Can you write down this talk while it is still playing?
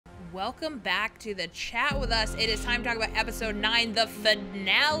Welcome back to the chat with us. It is time to talk about episode 9, the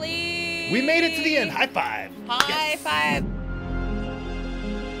finale. We made it to the end. High five. High five.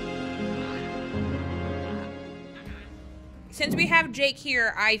 Since we have Jake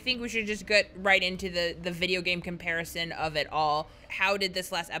here, I think we should just get right into the video game comparison of it all. How did this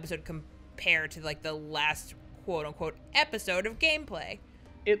last episode compare to like the last quote unquote episode of gameplay?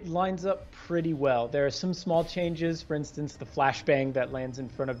 It lines up pretty well. There are some small changes, for instance, the flashbang that lands in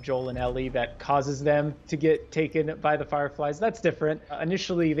front of Joel and Ellie that causes them to get taken by the fireflies. That's different.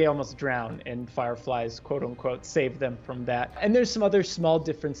 Initially, they almost drown, and fireflies, quote unquote, save them from that. And there's some other small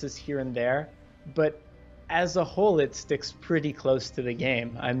differences here and there, but as a whole, it sticks pretty close to the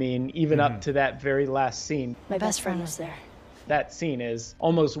game. I mean, even up to that very last scene. My best friend was there. That scene is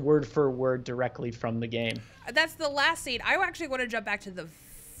almost word for word directly from the game. That's the last scene. I actually want to jump back to the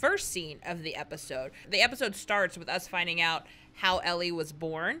first scene of the episode. The episode starts with us finding out how Ellie was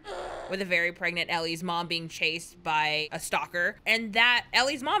born, with a very pregnant Ellie's mom being chased by a stalker, and that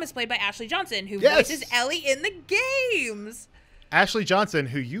Ellie's mom is played by Ashley Johnson, who voices Ellie in the games. Ashley Johnson,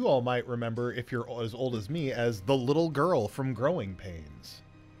 who you all might remember if you're as old as me, as the little girl from Growing Pains.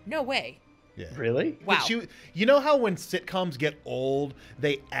 No way. Yeah. Really? Wow. You know how when sitcoms get old,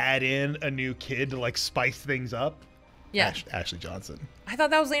 they add in a new kid to like spice things up? Yeah. Ashley Johnson. I thought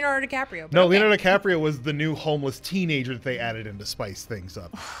that was Leonardo DiCaprio. No, okay. Leonardo DiCaprio was the new homeless teenager that they added in to spice things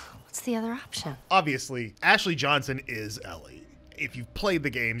up. What's the other option? Obviously, Ashley Johnson is Ellie. If you've played the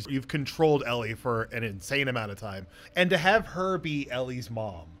games, you've controlled Ellie for an insane amount of time. And to have her be Ellie's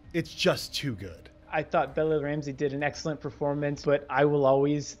mom, it's just too good. I thought Bella Ramsey did an excellent performance, but I will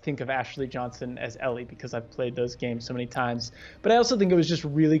always think of Ashley Johnson as Ellie because I've played those games so many times. But I also think it was just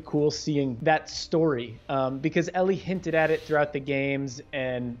really cool seeing that story because Ellie hinted at it throughout the games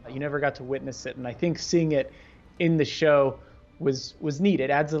and you never got to witness it. And I think seeing it in the show was neat. It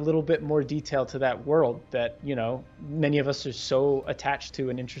adds a little bit more detail to that world that, you know, many of us are so attached to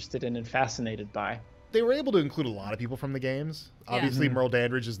and interested in and fascinated by. They were able to include a lot of people from the games. Yeah. Obviously, Merle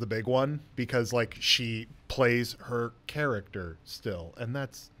Dandridge is the big one because, like, she plays her character still, and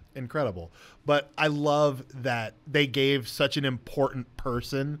that's incredible. But I love that they gave such an important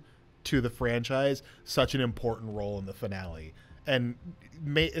person to the franchise such an important role in the finale. And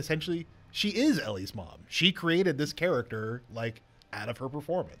essentially, she is Ellie's mom. She created this character, like, out of her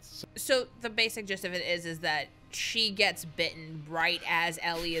performance. So the basic gist of it is that she gets bitten right as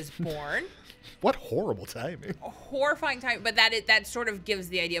Ellie is born. What horrible timing. Horrifying timing, but that sort of gives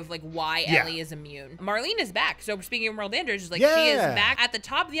the idea of like why Ellie is immune. Marlene is back. So speaking of Merle Dandridge, she is back. At the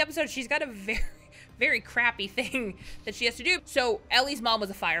top of the episode, she's got a very crappy thing that she has to do. So Ellie's mom was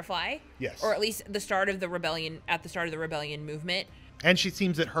a firefly. Yes. Or at least the start of the rebellion, at the start of the rebellion movement. And she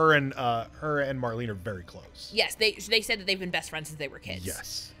seems that her and Marlene are very close. Yes, they said that they've been best friends since they were kids.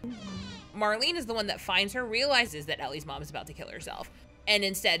 Yes. Marlene is the one that finds her, realizes that Ellie's mom is about to kill herself. And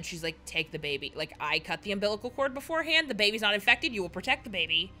instead, she's like, take the baby. Like, I cut the umbilical cord beforehand. The baby's not infected. You will protect the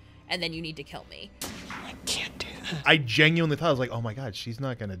baby. And then you need to kill me. I can't do that. I genuinely thought, I was like, oh my God, she's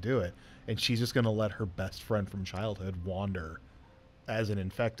not going to do it. And she's just going to let her best friend from childhood wander as an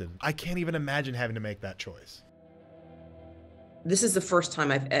infected. I can't even imagine having to make that choice. This is the first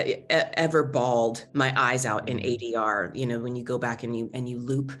time I've ever bawled my eyes out in ADR. You know, when you go back and you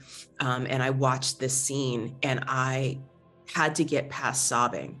loop, and I watched this scene and I had to get past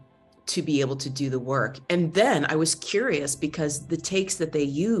sobbing to be able to do the work. And then I was curious because the takes that they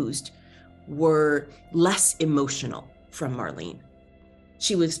used were less emotional from Marlene.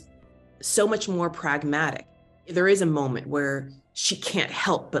 She was so much more pragmatic. There is a moment where she can't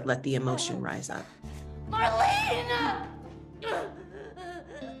help but let the emotion rise up. Marlene!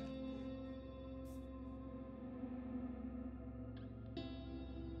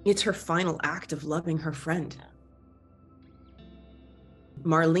 It's her final act of loving her friend.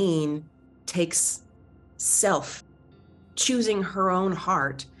 Marlene takes self, choosing her own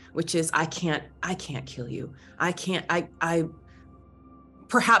heart, which is, I can't kill you.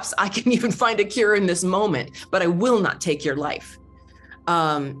 Perhaps I can even find a cure in this moment, but I will not take your life.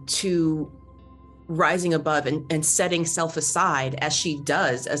 To rising above and setting self aside as she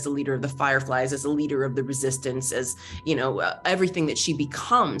does as the leader of the Fireflies, as the leader of the resistance, as, you know, everything that she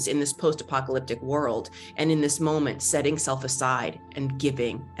becomes in this post-apocalyptic world. And in this moment, setting self aside and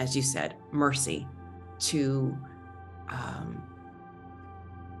giving, as you said, mercy to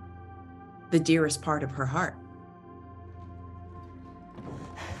the dearest part of her heart.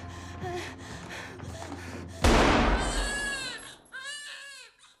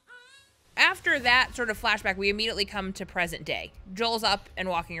 After that sort of flashback, we immediately come to present day. Joel's up and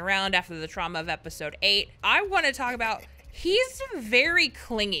walking around after the trauma of episode 8. I want to talk about He's very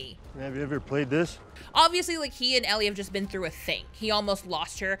clingy. Have you ever played this? Obviously, like, he and Ellie have just been through a thing. He almost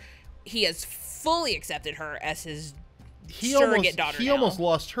lost her. He has fully accepted her as his surrogate daughter He now. almost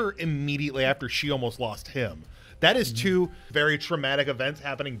lost her immediately after she almost lost him. That is two very traumatic events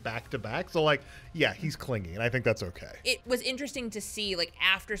happening back to back. So, like, yeah, he's clingy, and I think that's okay. It was interesting to see, like,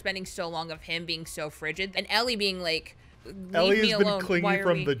 after spending so long of him being so frigid, and Ellie being like, Ellie leave me has been alone. clingy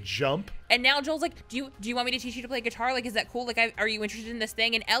from the jump. And now Joel's like, do you want me to teach you to play guitar? Like, is that cool? Like, are you interested in this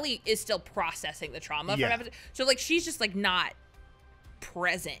thing? And Ellie is still processing the trauma from episode. So, like, she's just, like, not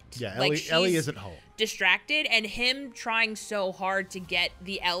present. Yeah, like, Ellie isn't home. Distracted, and him trying so hard to get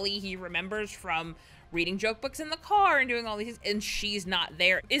the Ellie he remembers from reading joke books in the car and doing all these, and she's not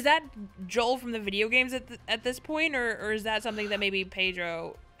there. Is that Joel from the video games at this point, or is that something that maybe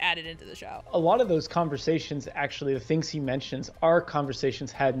Pedro added into the show? A lot of those conversations, actually, the things he mentions are conversations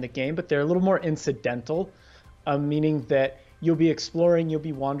had in the game, but they're a little more incidental, meaning that you'll be exploring, you'll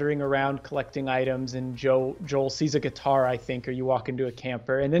be wandering around collecting items, and Joel sees a guitar, I think, or you walk into a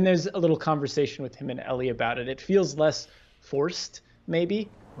camper, and then there's a little conversation with him and Ellie about it. It feels less forced, maybe.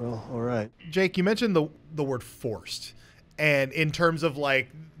 Well, all right. Jake, you mentioned the word forced, and in terms of like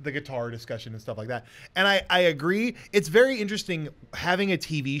the guitar discussion and stuff like that. And I agree. It's very interesting having a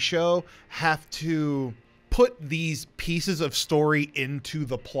TV show have to put these pieces of story into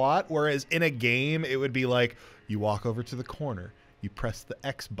the plot, whereas in a game, it would be like, you walk over to the corner, you press the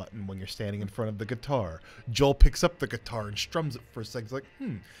X button when you're standing in front of the guitar. Joel picks up the guitar and strums it for a second. It's like,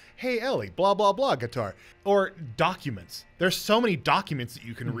 hey, Ellie, blah, blah, blah, guitar. Or documents. There's so many documents that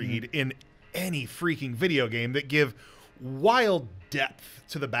you can read in any freaking video game that give wild depth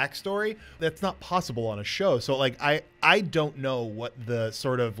to the backstory that's not possible on a show. So, like, I don't know what the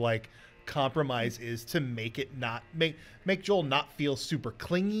sort of, like, compromise is to make it not, make Joel not feel super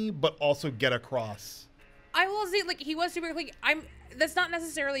clingy, but also get across. I will say, like, he was super clingy. That's not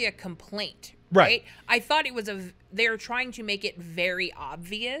necessarily a complaint, Right. right? I thought it was they're trying to make it very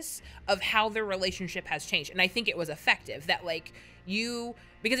obvious of how their relationship has changed. And I think it was effective that, like,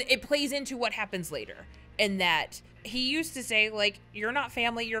 because it plays into what happens later. And that he used to say, like, you're not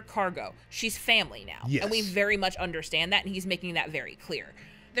family, you're cargo. She's family now. Yes. And we very much understand that. And he's making that very clear.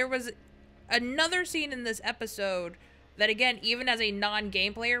 There was another scene in this episode that, again, even as a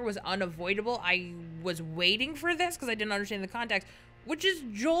non-game player, was unavoidable. I was waiting for this because I didn't understand the context, which is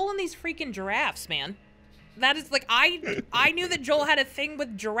Joel and these freaking giraffes, man. That is, like, I knew that Joel had a thing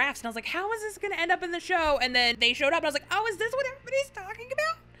with giraffes, and I was like, how is this going to end up in the show? And then they showed up, and I was like, oh, is this what everybody's talking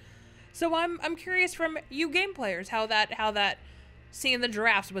about? So I'm curious from you game players how that seeing the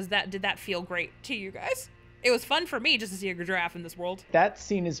giraffes did that feel great to you guys? It was fun for me just to see a giraffe in this world. That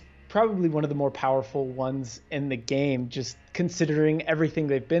scene is probably one of the more powerful ones in the game, just considering everything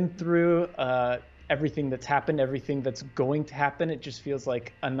they've been through, everything that's happened, everything that's going to happen. It just feels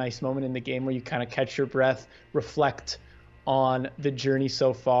like a nice moment in the game where you kind of catch your breath, reflect on the journey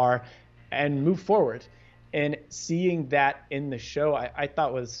so far, and move forward. And seeing that in the show, I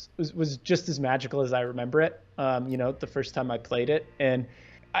thought was just as magical as I remember it, the first time I played it. And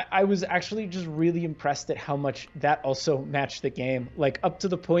I was actually just really impressed at how much that also matched the game. Like, up to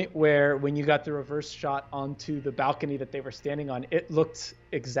the point where when you got the reverse shot onto the balcony that they were standing on, it looked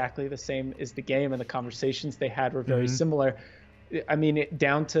exactly the same as the game, and the conversations they had were very similar. I mean,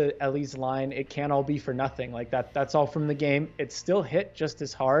 down to Ellie's line, it can't all be for nothing. Like, that's all from the game. It still hit just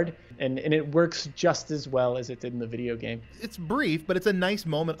as hard, and it works just as well as it did in the video game. It's brief, but it's a nice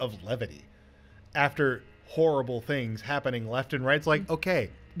moment of levity after horrible things happening left and right. It's like, okay,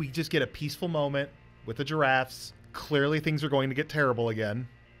 we just get a peaceful moment with the giraffes. Clearly things are going to get terrible again.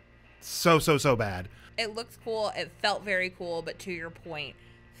 So bad. It looks cool. It felt very cool. But to your point,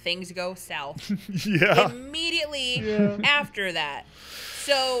 things go south immediately after that.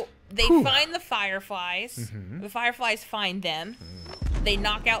 So they find the fireflies. The fireflies find them. They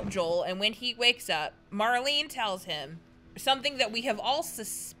knock out Joel. And when he wakes up, Marlene tells him something that we have all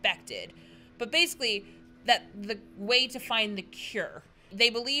suspected. But basically, that the way to find the cure,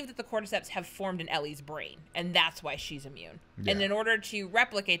 they believe that the cordyceps have formed in Ellie's brain, and that's why she's immune. Yeah. And in order to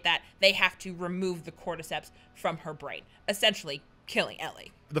replicate that, they have to remove the cordyceps from her brain, essentially killing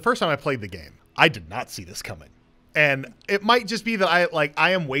Ellie. The first time I played the game, I did not see this coming. And it might just be that I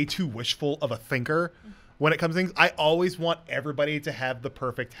am way too wishful of a thinker when it comes to things. I always want everybody to have the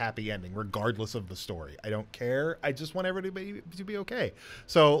perfect happy ending, regardless of the story. I don't care. I just want everybody to be okay.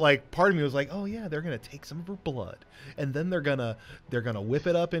 So, like, part of me was like, oh yeah, they're gonna take some of her blood, and then they're gonna whip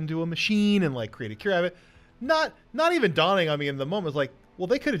it up into a machine and, like, create a cure out of it. Not even dawning on me in the moment. It's like, well,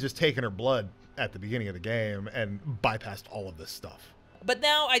 they could have just taken her blood at the beginning of the game and bypassed all of this stuff. But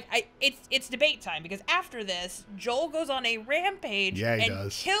now it's debate time, because after this, Joel goes on a rampage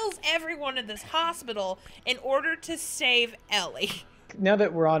kills everyone in this hospital in order to save Ellie. Now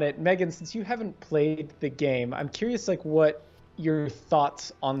that we're on it, Megan, since you haven't played the game, I'm curious like what your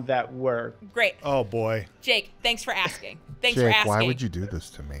thoughts on that were. Great. Oh boy. Jake, thanks for asking. Thanks Jake, for asking. why would you do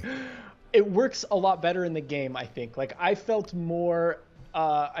this to me? It works a lot better in the game, I think. Like I felt more,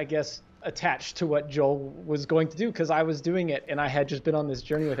 I guess, attached to what Joel was going to do because I was doing it and I had just been on this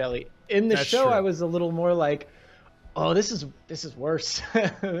journey with Ellie. In the show, I was a little more like, oh, this is worse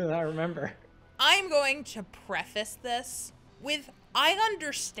than I remember. I'm going to preface this with, I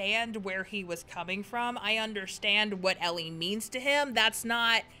understand where he was coming from. I understand what Ellie means to him. That's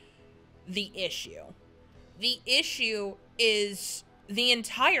not the issue. The issue is the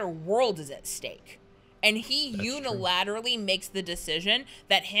entire world is at stake. And he unilaterally makes the decision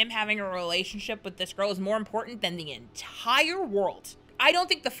that him having a relationship with this girl is more important than the entire world. I don't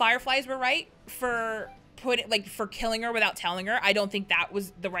think the Fireflies were right for killing her without telling her. I don't think that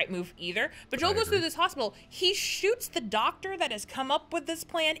was the right move either. But Joel goes through this hospital. He shoots the doctor that has come up with this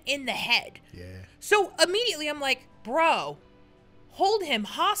plan in the head. Yeah. So immediately I'm like, bro, hold him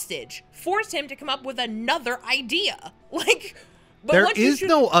hostage. Force him to come up with another idea. Like, but there is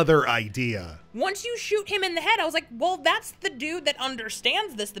no other idea. Once you shoot him in the head, I was like, well, that's the dude that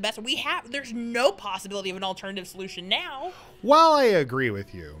understands this the best. There's no possibility of an alternative solution now. While I agree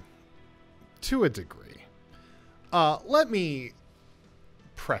with you, to a degree, let me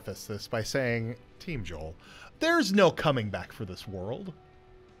preface this by saying, Team Joel, there's no coming back for this world.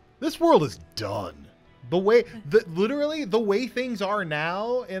 This world is done. Literally, the way things are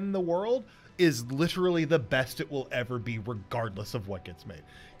now in the world is literally the best it will ever be, regardless of what gets made.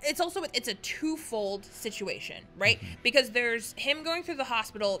 It's a twofold situation, right? Because there's him going through the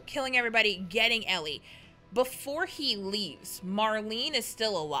hospital, killing everybody, getting Ellie. Before he leaves, Marlene is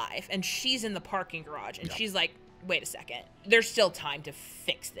still alive, and she's in the parking garage, and she's like, wait a second, there's still time to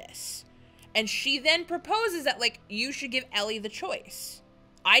fix this. And she then proposes that, like, you should give Ellie the choice.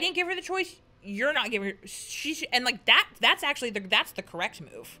 I didn't give her the choice, you're not giving her, and like, that's actually that's the correct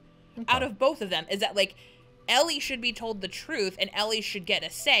move. Out of both of them, is that, like, Ellie should be told the truth and Ellie should get a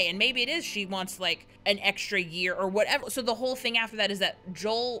say, and maybe it is she wants like an extra year or whatever. So the whole thing after that is that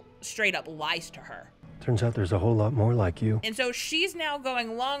Joel straight up lies to her. Turns out there's a whole lot more like you. And so she's now going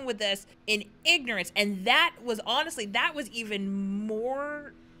along with this in ignorance, and that was even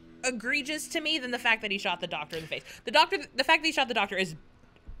more egregious to me than the fact that he shot the doctor in the face. The fact that he shot the doctor is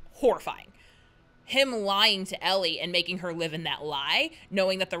horrifying. Him lying to Ellie and making her live in that lie,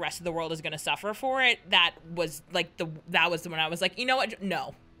 knowing that the rest of the world is going to suffer for it, that was when I was like, you know what?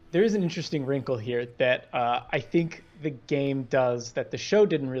 No. There is an interesting wrinkle here that I think the game does that the show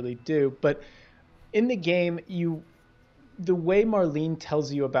didn't really do. But in the game, the way Marlene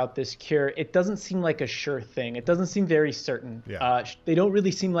tells you about this cure, it doesn't seem like a sure thing. It doesn't seem very certain. Yeah. They don't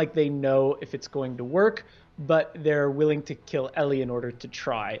really seem like they know if it's going to work, but they're willing to kill Ellie in order to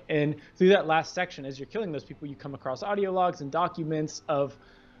try. And through that last section, as you're killing those people, you come across audio logs and documents of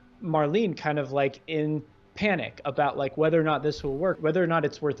Marlene kind of like in panic about like whether or not this will work, whether or not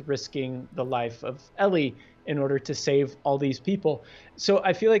it's worth risking the life of Ellie in order to save all these people. So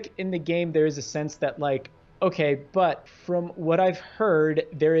I feel like in the game, there is a sense that like, okay, but from what I've heard,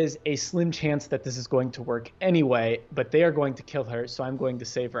 there is a slim chance that this is going to work anyway, but they are going to kill her, so I'm going to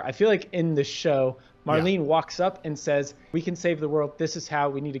save her. I feel like in the show, Marlene walks up and says, we can save the world. This is how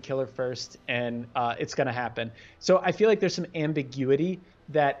we need to kill her first, and it's going to happen. So I feel like there's some ambiguity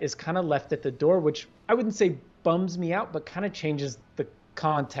that is kind of left at the door, which I wouldn't say bums me out, but kind of changes the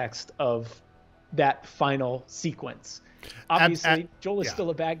context of that final sequence. Obviously, Joel is still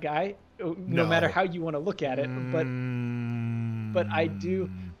a bad guy, no matter how you want to look at it. But I do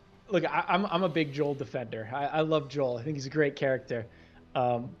look. I'm a big Joel defender. I love Joel. I think he's a great character.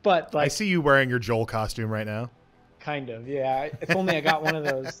 But like, I see you wearing your Joel costume right now. Kind of, yeah. If only I got one of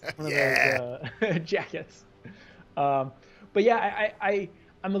those jackets. But yeah,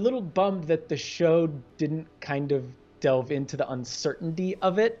 I'm a little bummed that the show didn't kind of delve into the uncertainty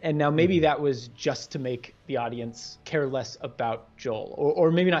of it, and now maybe that was just to make the audience care less about Joel,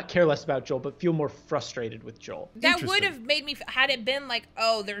 or maybe not care less about Joel, but feel more frustrated with Joel. That would have made me, had it been like,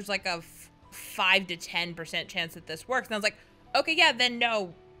 oh, there's like a 5 to 10% chance that this works, and I was like, okay, yeah, then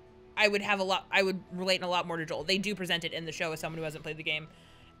no, I would relate a lot more to Joel. They do present it in the show as someone who hasn't played the game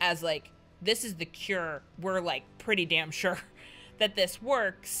as like, this is the cure. We're like pretty damn sure that this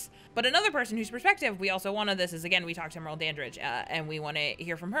works. But another person whose perspective we also wanted this is, again, we talked to Merle Dandridge, and we want to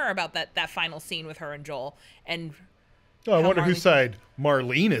hear from her about that final scene with her and Joel. And Oh, I how wonder Marlene- whose side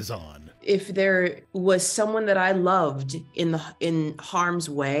Marlene is on. If there was someone that I loved in harm's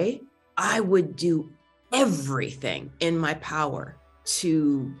way, I would do everything in my power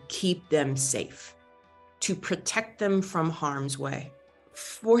to keep them safe, to protect them from harm's way.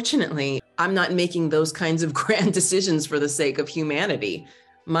 Fortunately, I'm not making those kinds of grand decisions for the sake of humanity.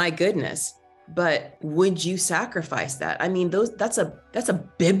 My goodness. But would you sacrifice that? I mean, that's a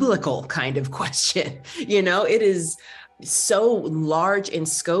biblical kind of question. You know, it is so large in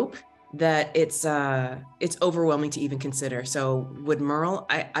scope that it's overwhelming to even consider. So would Merle,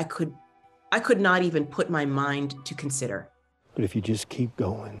 I could not even put my mind to consider. But if you just keep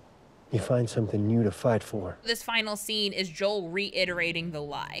going, you find something new to fight for. This final scene is Joel reiterating the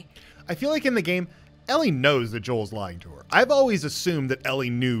lie. I feel like in the game, Ellie knows that Joel's lying to her. I've always assumed that Ellie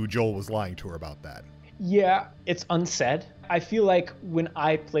knew Joel was lying to her about that. Yeah, it's unsaid. I feel like when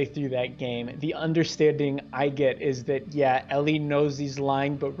I play through that game, the understanding I get is that, yeah, Ellie knows he's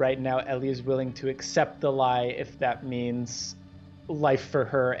lying, but right now Ellie is willing to accept the lie if that means life for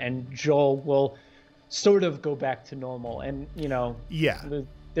her, and Joel will sort of go back to normal. And, you know, Yeah.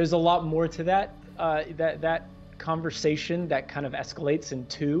 there's a lot more to that, that conversation that kind of escalates in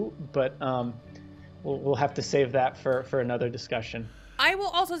 2, but we'll have to save that for another discussion. I will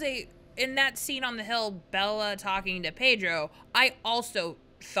also say, in that scene on the hill, Bella talking to Pedro, I also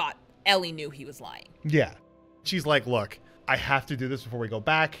thought Ellie knew he was lying. Yeah. She's like, look, I have to do this before we go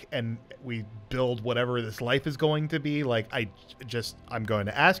back and we build whatever this life is going to be. Like, I'm going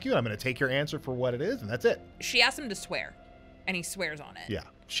to ask you, I'm going to take your answer for what it is, and that's it. She asked him to swear, and he swears on it. Yeah,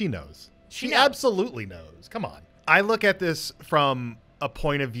 she knows. She knows. absolutely knows. Come on. I look at this from a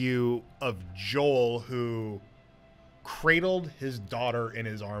point of view of Joel, who cradled his daughter in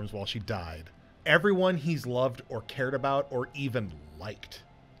his arms while she died. Everyone he's loved or cared about or even liked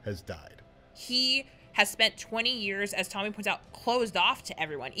has died. He has spent 20 years, as Tommy points out, closed off to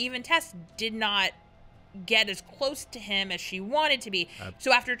everyone. Even Tess did not get as close to him as she wanted to be.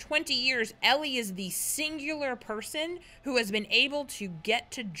 So after 20 years, Ellie is the singular person who has been able to get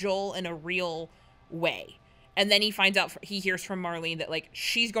to Joel in a real way. And then he finds out, he hears from Marlene that, like,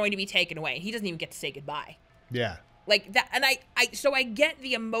 she's going to be taken away. He doesn't even get to say goodbye. Yeah. Like that, and so I get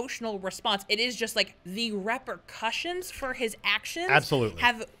the emotional response. It is just like the repercussions for his actions Absolutely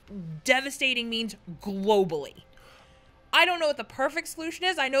have devastating means globally. I don't know what the perfect solution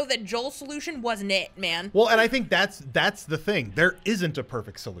is. I know that Joel's solution wasn't it, man. Well, and I think that's the thing. There isn't a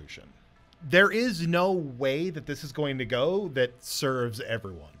perfect solution. There is no way that this is going to go that serves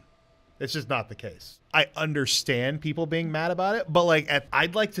everyone. It's just not the case. I understand people being mad about it, but like,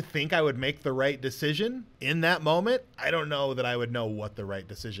 I'd like to think I would make the right decision in that moment. I don't know that I would know what the right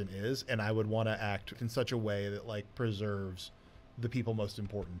decision is, and I would want to act in such a way that like preserves the people most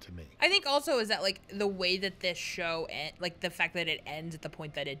important to me. I think also is that like the way that this show like the fact that it ends at the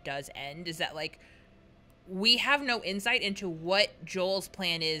point that it does end is that like we have no insight into what Joel's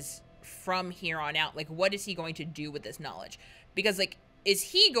plan is from here on out. Like, what is he going to do with this knowledge? Because like, is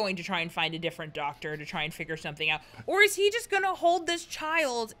he going to try and find a different doctor to try and figure something out? Or is he just going to hold this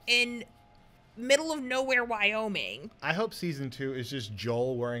child in middle of nowhere, Wyoming? I hope season 2 is just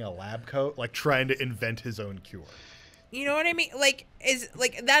Joel wearing a lab coat, like trying to invent his own cure. You know what I mean? Like,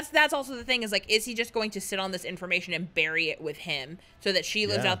 that's also the thing is like, is he just going to sit on this information and bury it with him so that she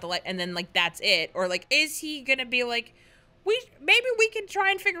lives out the life and then like, that's it? Or like, is he going to be like, maybe we could try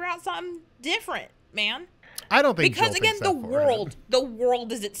and figure out something different, man? I don't think because Joel again, thinks the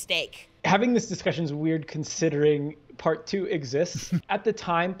world is at stake. Having this discussion is weird considering part 2 exists. At the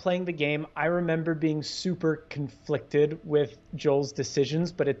time playing the game, I remember being super conflicted with Joel's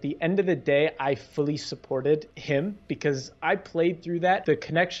decisions, but at the end of the day, I fully supported him because I played through that. The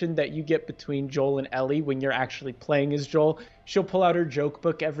connection that you get between Joel and Ellie when you're actually playing as Joel, she'll pull out her joke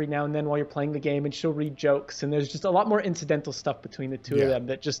book every now and then while you're playing the game and she'll read jokes. And there's just a lot more incidental stuff between the two of them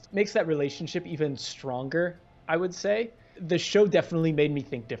that just makes that relationship even stronger, I would say. The show definitely made me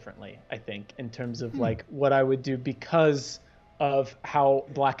think differently, I think, in terms of like what I would do because of how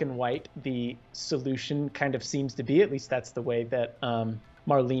black and white the solution kind of seems to be. At least that's the way that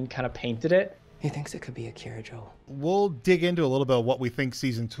Marlene kind of painted it. He thinks it could be a cure, Joel. We'll dig into a little bit of what we think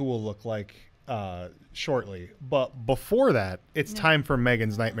season 2 will look like shortly. But before that, it's time for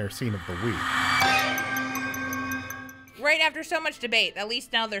Megan's Nightmare Scene of the Week. Right after so much debate, at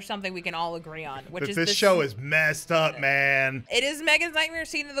least now there's something we can all agree on, which is this show is messed up, man. It is Megan's Nightmare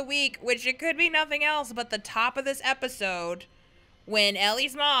Scene of the Week, which it could be nothing else but the top of this episode when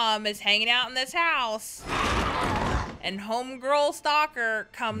Ellie's mom is hanging out in this house and homegirl stalker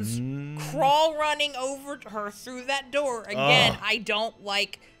comes crawl running over to her through that door. Again, I don't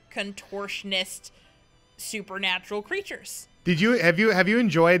like contortionist supernatural creatures. Have you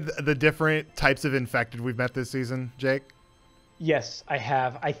enjoyed the different types of infected we've met this season, Jake? Yes, I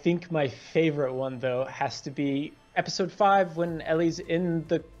have. I think my favorite one, though, has to be episode 5 when Ellie's in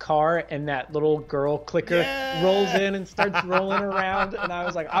the car and that little girl clicker rolls in and starts rolling around. And I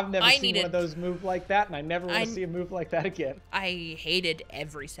was like, I've never seen one of those move like that, and I never want to see a move like that again. I hated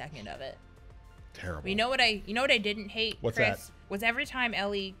every second of it. Terrible. You know what I didn't hate, What's Chris? that? Was every time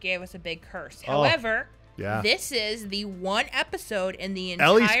Ellie gave us a big curse. However, this is the one episode in the entire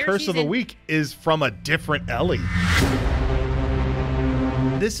Ellie's curse season. of the week is from a different Ellie.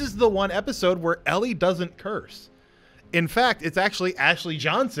 This is the one episode where Ellie doesn't curse. In fact, it's actually Ashley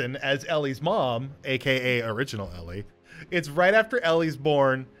Johnson as Ellie's mom, aka original Ellie. It's right after Ellie's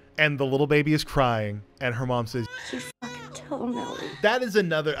born and the little baby is crying and her mom says, You fucking tell him, Ellie. that is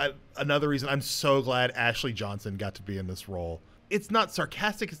another reason I'm so glad Ashley Johnson got to be in this role. It's not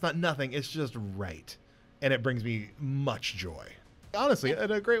sarcastic, it's not nothing, it's just right. And it brings me much joy. Honestly,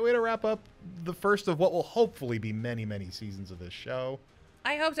 a great way to wrap up the first of what will hopefully be many, many seasons of this show.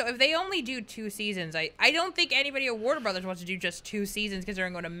 I hope so. If they only do 2 seasons, I don't think anybody at Warner Brothers wants to do just 2 seasons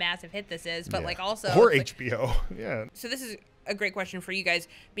considering what a massive hit this is. But like also, or HBO, yeah. So this is a great question for you guys.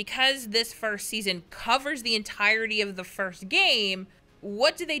 Because this first season covers the entirety of the first game,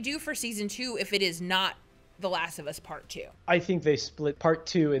 what do they do for season 2 if it is not The Last of Us Part 2? I think they split part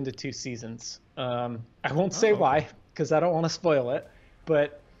 2 into 2 seasons. I won't say why, because I don't want to spoil it.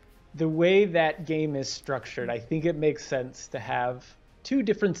 But the way that game is structured, I think it makes sense to have 2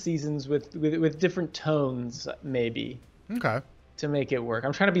 different seasons with different tones, maybe. Okay. To make it work.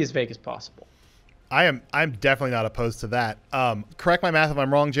 I'm trying to be as vague as possible. I'm definitely not opposed to that. Correct my math if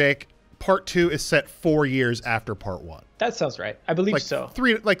I'm wrong, Jake. Part 2 is set 4 years after part 1. That sounds right. I believe so.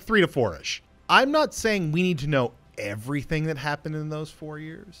 3 to 4-ish. I'm not saying we need to know everything that happened in those 4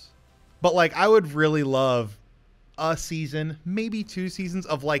 years, but like I would really love a season, maybe 2 seasons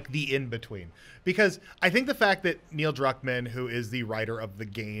of like the in-between. Because I think the fact that Neil Druckmann, who is the writer of the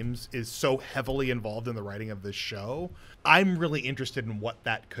games, is so heavily involved in the writing of this show, I'm really interested in what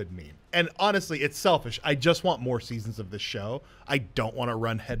that could mean. And honestly, it's selfish. I just want more seasons of this show. I don't want to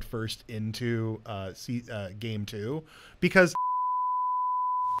run headfirst into game 2, because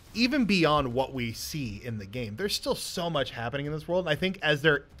even beyond what we see in the game, there's still so much happening in this world. And I think as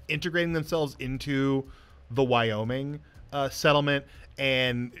they're integrating themselves into the Wyoming settlement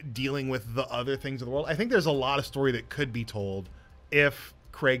and dealing with the other things of the world, I think there's a lot of story that could be told if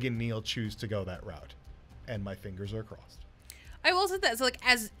Craig and Neil choose to go that route. And my fingers are crossed. I will say that, so like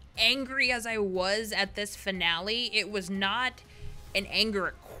as angry as I was at this finale, it was not an anger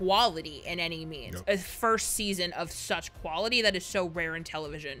at quality in any means. Nope. A first season of such quality that is so rare in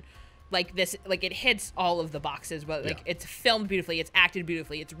television. Like this, like it hits all of the boxes, but like it's filmed beautifully, it's acted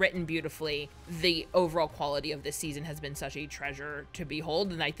beautifully, it's written beautifully. The overall quality of this season has been such a treasure to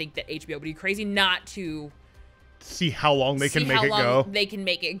behold, and I think that HBO would be crazy not to see how long they can make it go. They can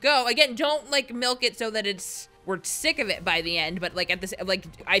make it go. Again, don't like milk it so that we're sick of it by the end, but like at this, like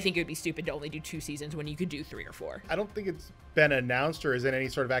I think it would be stupid to only do 2 seasons when you could do 3 or 4. I don't think it's been announced or is in any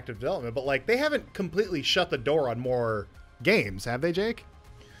sort of active development, but like they haven't completely shut the door on more games, have they, Jake?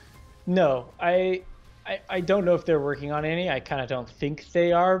 No, I don't know if they're working on any. I kind of don't think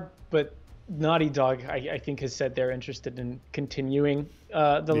they are, but Naughty Dog, I think, has said they're interested in continuing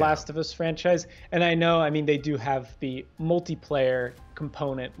the Last of Us franchise. And I know, I mean, they do have the multiplayer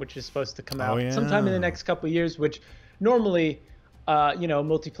component, which is supposed to come out sometime in the next couple of years, which normally,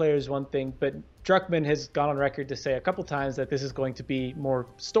 multiplayer is one thing, but Druckmann has gone on record to say a couple times that this is going to be more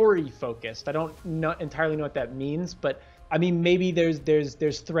story focused. I don't entirely know what that means, but I mean, maybe there's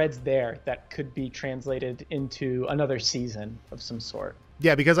threads there that could be translated into another season of some sort.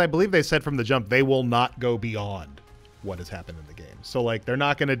 Yeah, because I believe they said from the jump they will not go beyond what has happened in the game. So like they're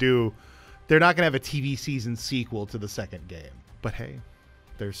not gonna have a TV season sequel to the second game. But hey,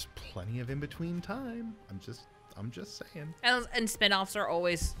 there's plenty of in between time. I'm just saying. And spinoffs are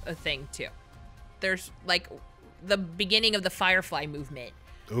always a thing too. There's like the beginning of the Firefly movement.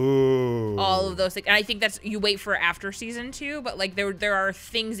 Ooh. All of those things. And I think that's, you wait for after season 2, but like there are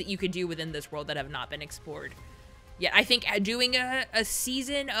things that you could do within this world that have not been explored. Yeah, I think doing a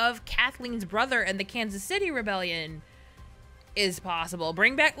season of Kathleen's brother and the Kansas City Rebellion is possible.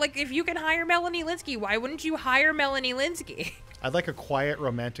 Bring back, like, if you can hire Melanie Lynskey, why wouldn't you hire Melanie Lynskey? I'd like a quiet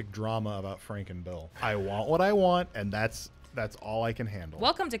romantic drama about Frank and Bill. I want what I want, and that's all I can handle.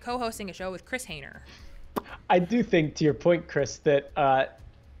 Welcome to co-hosting a show with Chris Hayner. I do think, to your point, Chris, that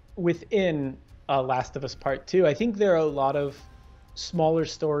within Last of Us Part 2, I think there are a lot of smaller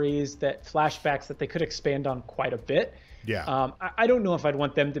stories, that flashbacks that they could expand on quite a bit. Yeah. I don't know if I'd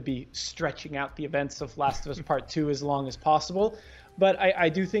want them to be stretching out the events of Last of Us Part 2 as long as possible. But I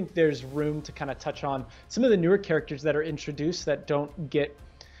do think there's room to kind of touch on some of the newer characters that are introduced that don't get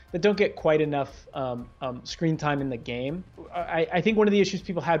quite enough screen time in the game. I think one of the issues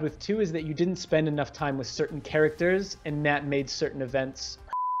people had with 2 is that you didn't spend enough time with certain characters, and that made certain events.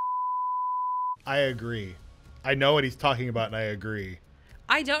 I agree. I know what he's talking about, and I agree.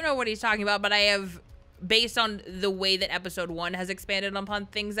 I don't know what he's talking about, but I have, based on the way that episode 1 has expanded upon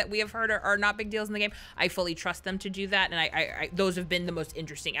things that we have heard are not big deals in the game, I fully trust them to do that, and I those have been the most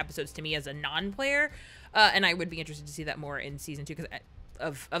interesting episodes to me as a non-player, and I would be interested to see that more in season 2 because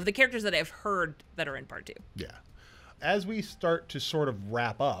of the characters that I've heard that are in part 2. Yeah. As we start to sort of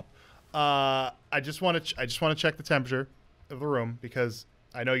wrap up, I just want to check the temperature of the room because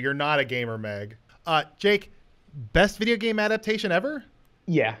I know you're not a gamer, Meg. Jake, best video game adaptation ever?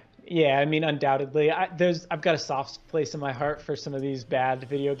 Yeah. I mean, undoubtedly. I've got a soft place in my heart for some of these bad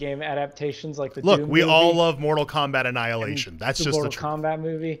video game adaptations, like the Doom we movie all love Mortal Kombat Annihilation. That's the just Mortal the truth. Kombat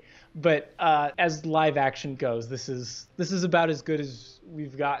movie. But as live action goes, this is about as good as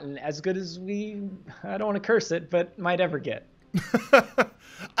we've gotten, as good as I don't want to curse it, but might ever get.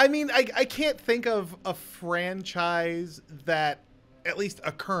 I mean, I can't think of a franchise that, at least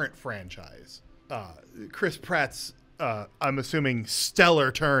a current franchise, Chris Pratt's, I'm assuming, stellar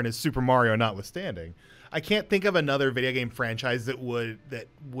turn as Super Mario notwithstanding, I can't think of another video game franchise that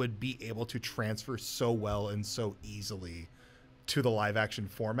would be able to transfer so well and so easily to the live action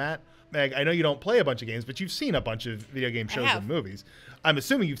format. Meg, I know you don't play a bunch of games, but you've seen a bunch of video game shows and movies. I'm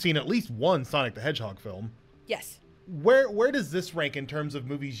assuming you've seen at least one Sonic the Hedgehog film. Yes. Where does this rank in terms of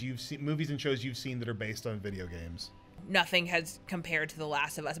movies and shows you've seen that are based on video games? Nothing has compared to The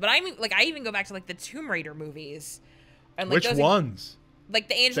Last of Us. But I mean, like, I even go back to like the Tomb Raider movies. And, like, which ones? Like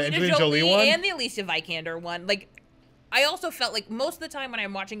the Angelina Jolie one and the Alicia Vikander one. Like, I also felt like most of the time when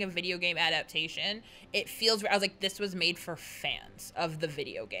I'm watching a video game adaptation, it feels, I was like, this was made for fans of the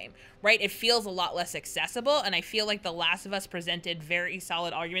video game, right? It feels a lot less accessible, and I feel like The Last of Us presented very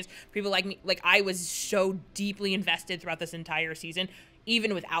solid arguments. People like me, like, I was so deeply invested throughout this entire season,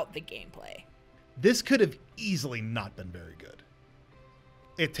 even without the gameplay. This could have easily not been very good.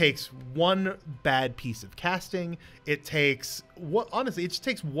 It takes one bad piece of casting. It takes honestly, it just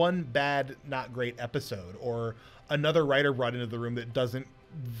takes one bad, not great episode, or another writer brought into the room that doesn't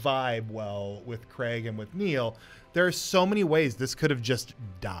vibe well with Craig and with Neil. There are so many ways this could have just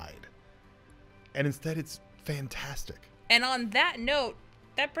died. And instead it's fantastic. And on that note,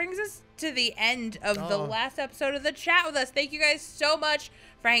 that brings us to the end of the last episode of the Chat With Us. Thank you guys so much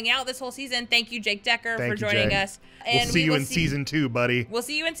for hanging out this whole season. Thank you, Jake Decker, for joining us. And we'll see you in season 2, buddy. We'll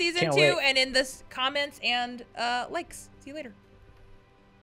see you in season 2 and in the comments and likes. See you later.